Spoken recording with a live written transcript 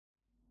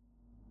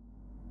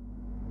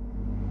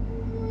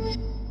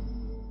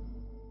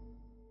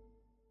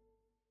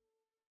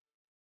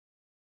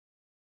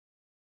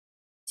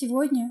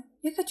Сегодня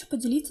я хочу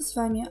поделиться с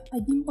вами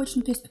одним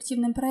очень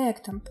перспективным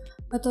проектом,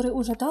 который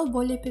уже дал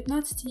более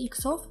 15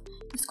 иксов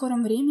и в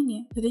скором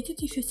времени взлетит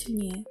еще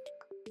сильнее.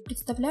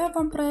 Представляю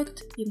вам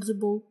проект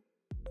XBull.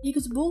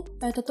 XBull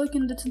 – это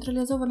токен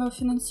децентрализованного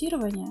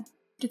финансирования,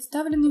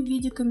 представленный в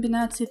виде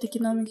комбинации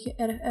токеномики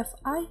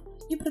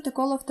RFI и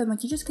протокола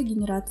автоматической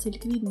генерации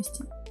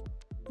ликвидности.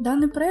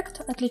 Данный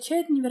проект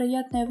отличает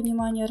невероятное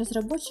внимание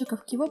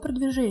разработчиков к его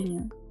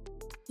продвижению.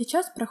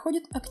 Сейчас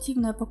проходит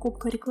активная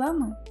покупка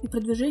рекламы и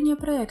продвижение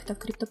проекта в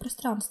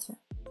крипто-пространстве.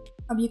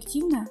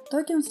 Объективно,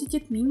 токен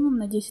взлетит минимум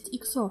на 10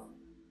 иксов,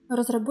 но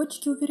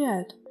разработчики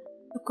уверяют,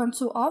 что к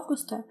концу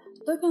августа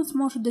токен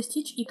сможет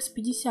достичь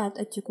x50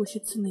 от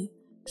текущей цены,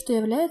 что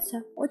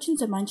является очень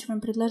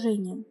заманчивым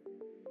предложением.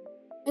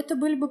 Это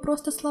были бы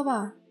просто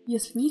слова,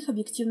 если не их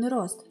объективный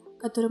рост,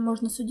 который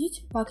можно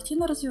судить по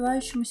активно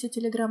развивающемуся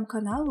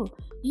телеграм-каналу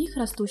и их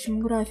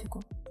растущему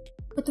графику.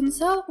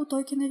 Потенциал у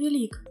токена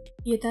велик,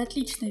 и это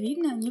отлично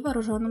видно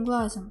невооруженным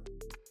глазом.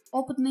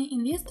 Опытные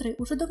инвесторы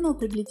уже давно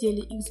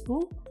приглядели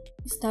XBull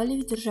и стали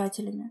их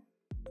держателями.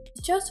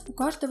 Сейчас у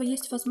каждого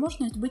есть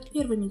возможность быть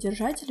первыми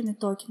держателями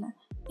токена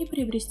и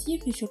приобрести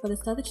их еще по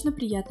достаточно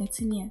приятной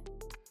цене.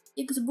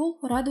 XBull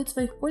радует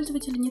своих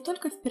пользователей не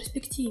только в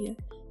перспективе,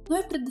 но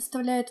и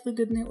предоставляет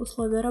выгодные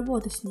условия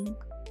работы с ним.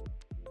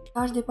 В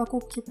каждой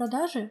покупке и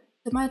продаже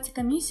взимается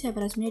комиссия в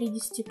размере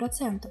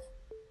 10%.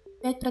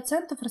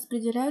 5%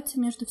 распределяются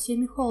между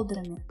всеми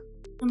холдерами.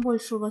 Чем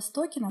больше у вас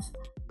токенов,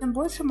 тем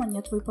больше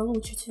монет вы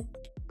получите.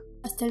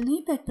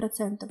 Остальные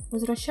 5%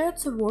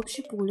 возвращаются в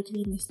общий пул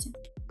ликвидности.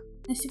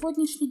 На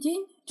сегодняшний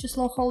день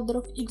число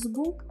холдеров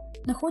XBull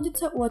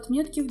находится у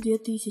отметки в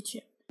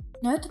 2000,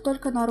 но это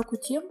только на руку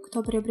тем,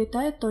 кто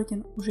приобретает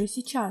токен уже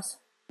сейчас.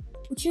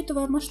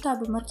 Учитывая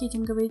масштабы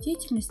маркетинговой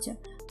деятельности,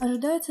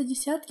 ожидается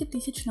десятки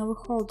тысяч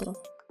новых холдеров.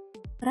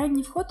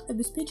 Ранний вход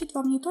обеспечит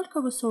вам не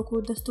только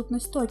высокую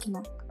доступность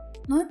токена,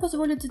 но и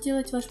позволит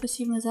сделать ваш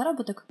пассивный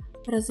заработок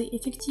в разы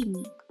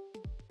эффективнее.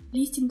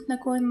 Листинг на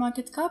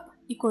CoinMarketCap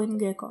и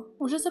CoinGecko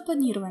уже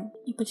запланирован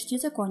и почти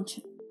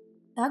закончен.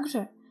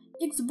 Также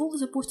XBull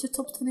запустит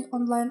собственный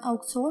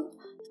онлайн-аукцион,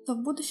 что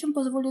в будущем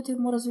позволит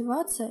ему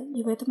развиваться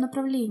и в этом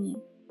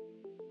направлении.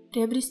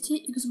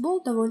 Приобрести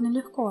XBull довольно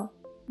легко,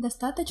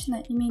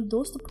 достаточно иметь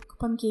доступ к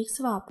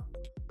PancakeSwap.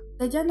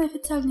 Зайдя на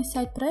официальный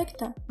сайт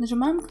проекта,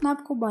 нажимаем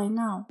кнопку Buy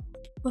Now,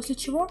 после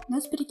чего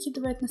нас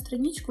перекидывает на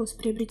страничку с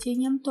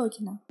приобретением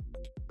токена.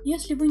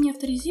 Если вы не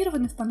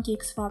авторизированы в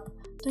PancakeSwap,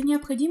 то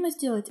необходимо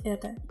сделать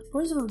это,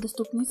 использовав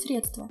доступные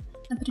средства,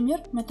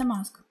 например,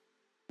 MetaMask.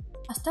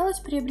 Осталось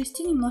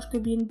приобрести немножко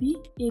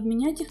BNB и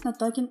обменять их на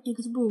токен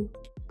XBull.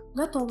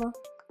 Готово.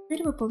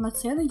 Теперь вы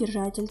полноценный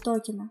держатель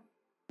токена.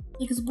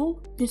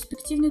 XBull –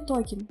 перспективный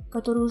токен,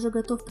 который уже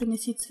готов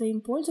приносить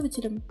своим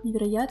пользователям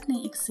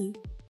невероятные иксы.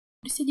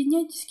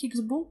 Присоединяйтесь к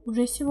XBull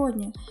уже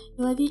сегодня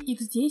и лови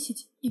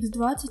x10,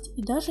 x20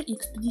 и даже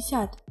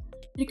x50.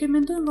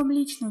 Рекомендуем вам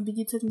лично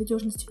убедиться в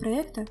надежности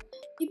проекта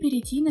и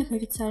перейти на их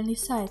официальный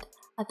сайт,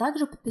 а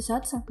также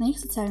подписаться на их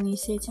социальные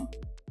сети.